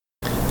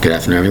Good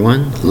afternoon,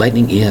 everyone.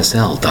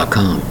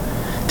 LightningESL.com.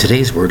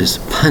 Today's word is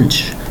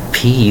punch.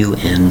 P-U-N-C-H.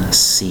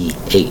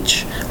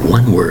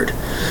 One word.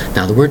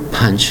 Now, the word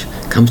punch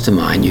comes to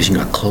mind using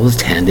a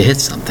closed hand to hit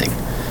something.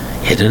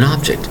 Hit an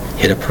object.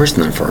 Hit a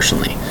person,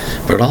 unfortunately.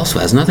 But it also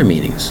has other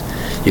meanings.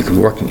 You can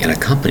be working in a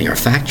company or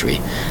factory,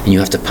 and you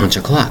have to punch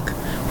a clock,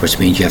 which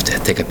means you have to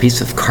take a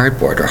piece of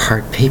cardboard or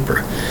hard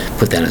paper,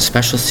 put that in a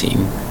special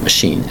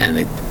machine, and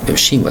the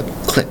machine would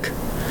click.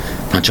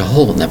 Punch a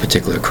hole in that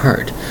particular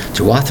card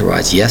to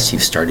authorize, yes,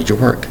 you've started your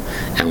work.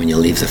 And when you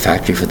leave the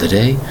factory for the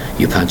day,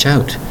 you punch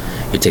out.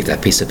 You take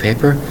that piece of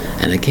paper,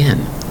 and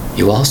again,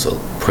 you also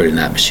put it in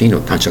that machine to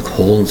punch a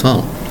hole as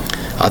well.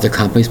 Other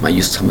companies might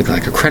use something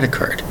like a credit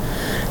card.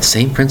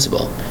 Same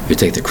principle. You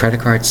take the credit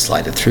card,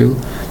 slide it through,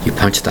 you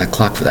punch that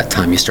clock for that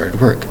time you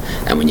started work.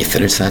 And when you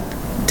finish that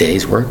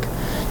day's work,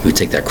 you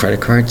take that credit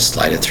card,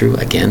 slide it through,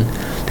 again,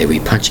 they will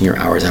be punching your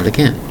hours out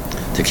again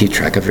to keep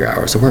track of your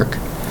hours of work.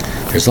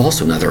 There's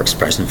also another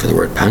expression for the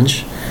word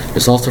punch.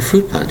 There's also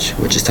fruit punch,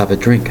 which is a type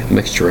of drink, a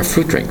mixture of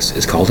fruit drinks,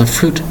 is called a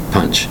fruit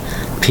punch,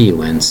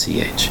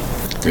 P-U-N-C-H.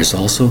 There's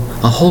also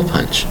a hole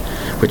punch,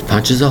 which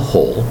punches a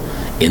hole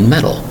in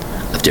metal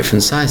of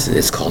different sizes.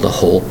 It's called a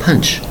hole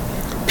punch,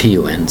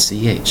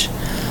 P-U-N-C-H.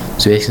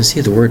 So as you can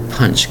see, the word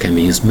punch can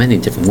be used many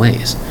different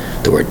ways.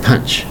 The word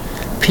punch,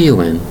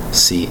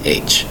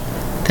 P-U-N-C-H.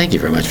 Thank you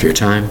very much for your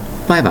time.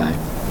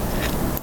 Bye-bye.